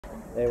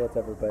Hey, what's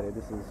up, everybody?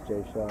 This is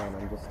Jay Shaw, and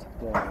I'm just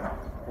doing a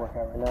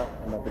workout right now.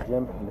 I'm at the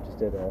gym, and I just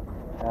did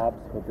abs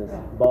with this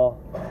ball,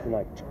 and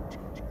like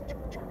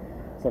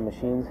some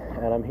machines.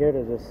 And I'm here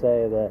to just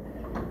say that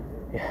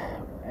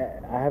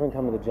I haven't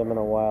come to the gym in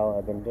a while.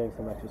 I've been doing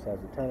some exercise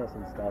with tennis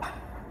and stuff.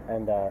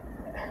 And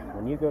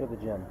when you go to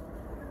the gym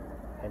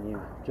and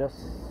you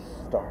just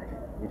start.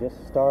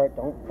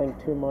 Don't think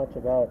too much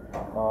about,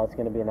 oh, it's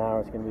going to be an hour,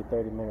 it's going to be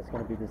 30 minutes, it's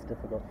going to be this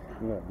difficult.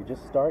 No, you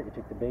just start, you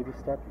take the baby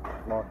step,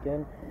 you lock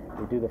in,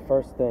 you do the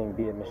first thing,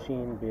 be it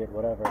machine, be it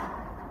whatever.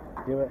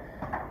 You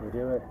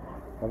do it,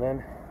 and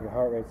then your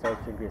heart rate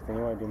starts to increase, then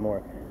you want to do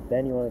more,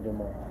 then you want to do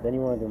more, then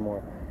you want to do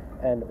more.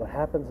 And what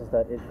happens is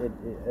that it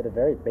at a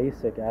very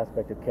basic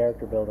aspect of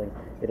character building,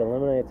 it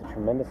eliminates a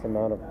tremendous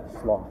amount of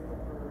sloth,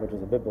 which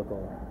is a biblical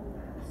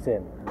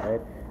sin,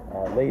 right?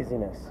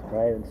 Laziness,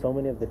 right? And so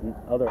many of the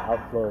other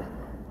outflows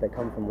that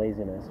come from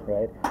laziness,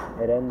 right?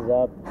 It ends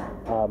up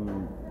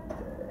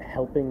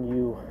helping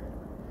you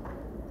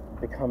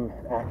become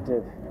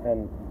active,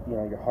 and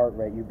your heart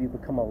rate, you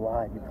become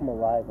alive. You come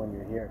alive when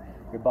you're here.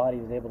 Your body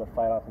is able to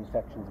fight off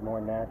infections more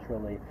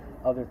naturally.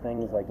 Other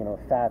things like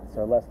fats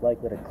are less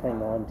likely to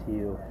cling on to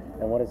you.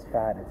 And what is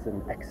fat? It's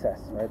an excess,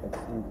 right?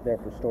 That's there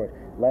for storage.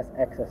 Less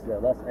excess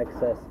there, less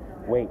excess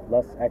weight,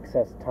 less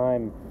excess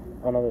time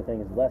on other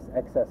things, less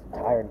excess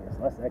tiredness,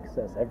 less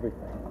excess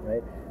everything,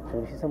 right?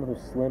 So when you see someone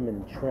who's slim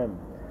and trim,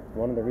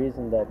 one of the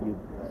reasons that you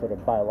sort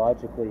of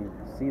biologically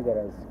see that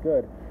as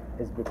good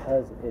is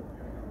because it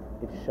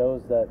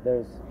shows that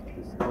there's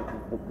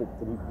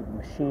the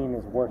machine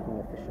is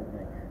working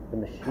efficiently. The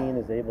machine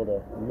is able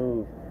to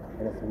move,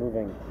 and it's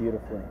moving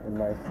beautifully and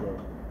nicely.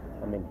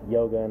 I mean,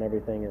 yoga and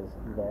everything is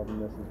involved in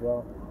this as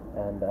well.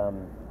 And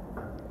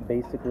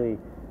basically,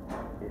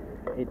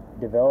 it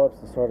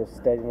develops a sort of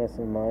steadiness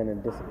in mind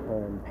and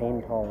discipline and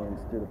pain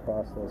tolerance through the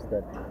process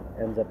that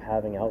ends up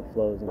having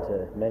outflows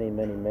into many,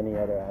 many, many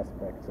other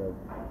aspects of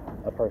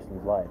a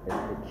person's life.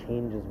 It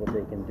changes what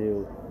they can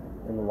do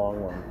in the long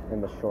run,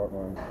 in the short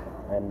run,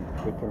 and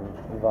it can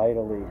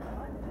vitally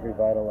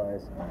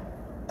revitalize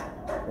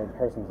a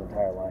person's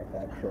entire life,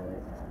 actually.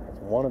 It's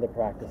one of the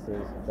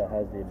practices that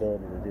has the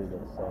ability to do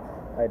this, so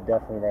I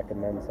definitely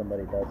recommend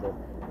somebody does it,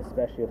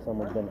 especially if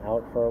someone's been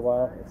out for a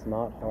while. It's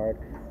not hard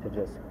to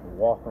just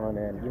walk on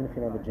in. Even if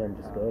you don't have a gym,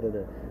 just go to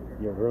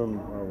your room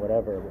or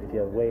whatever, if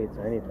you have weights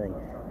or anything,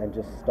 and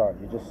just start.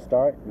 You just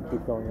start, you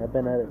keep going. I've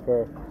been at it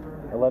for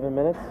 11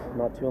 minutes,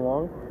 not too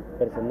long,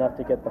 but it's enough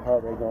to get the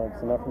heart rate going.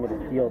 It's enough for me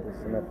to feel this,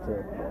 enough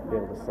to be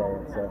able to say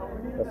it. So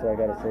that's what I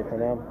got to say for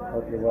now.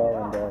 Hope you're well,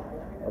 and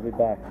I'll be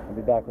back. I'll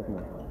be back with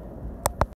more.